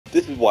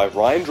This is why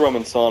Ryan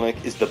Drummond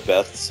Sonic is the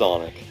best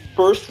Sonic.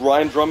 First,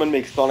 Ryan Drummond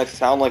makes Sonic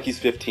sound like he's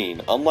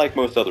 15, unlike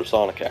most other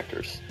Sonic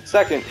actors.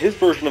 Second, his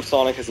version of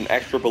Sonic has an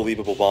extra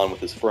believable bond with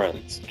his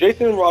friends.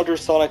 Jason and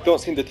Roger's Sonic don't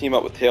seem to team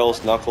up with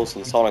Tails, Knuckles,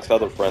 and Sonic's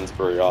other friends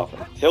very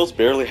often. Tails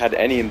barely had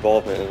any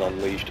involvement in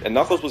Unleashed, and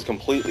Knuckles was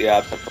completely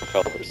absent from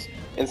Colors.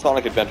 In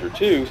Sonic Adventure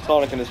 2,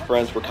 Sonic and his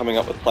friends were coming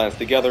up with plans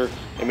together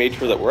and made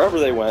sure that wherever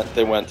they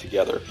went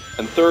together.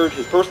 And third,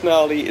 his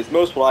personality is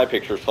most what I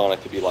picture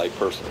Sonic to be like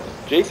personally.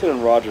 Jason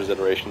and Roger's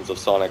iterations of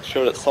Sonic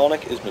show that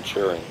Sonic is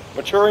maturing.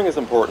 Maturing is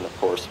important, of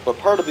course, but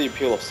part of the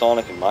appeal of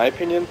Sonic, in my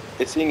opinion,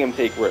 is seeing him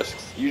take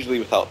risks, usually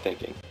without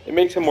thinking. It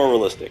makes him more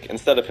realistic,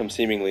 instead of him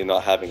seemingly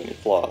not having any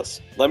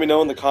flaws. Let me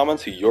know in the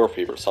comments who your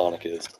favorite Sonic is.